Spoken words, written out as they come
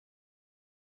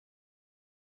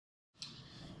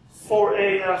For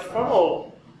a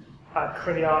frontal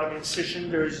craniotomy incision,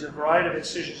 there is a variety of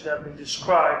incisions that have been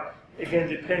described, again,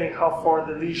 depending how far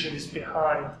the lesion is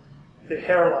behind the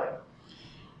hairline.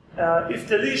 If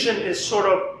the lesion is sort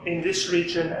of in this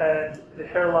region and the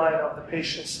hairline of the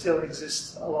patient still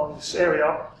exists along this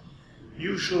area,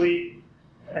 usually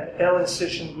an L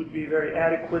incision would be very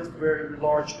adequate, very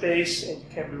large base, and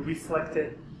can be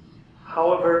reflected.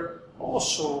 However,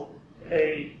 also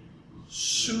a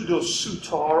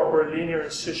pseudo-sutar or a linear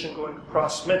incision going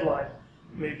across midline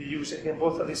may be used. Again,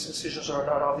 both of these incisions are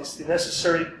not obviously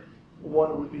necessary.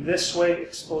 One would be this way,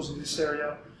 exposing this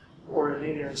area, or a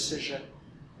linear incision,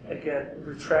 again,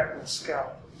 retracting the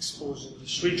scalp, exposing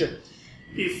this region.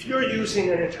 If you're using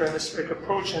an interhemispheric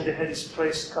approach and the head is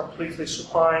placed completely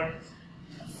supine,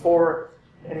 for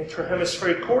an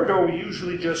interhemispheric corridor, we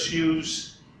usually just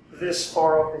use this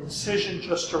far of the incision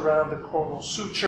just around the coronal suture.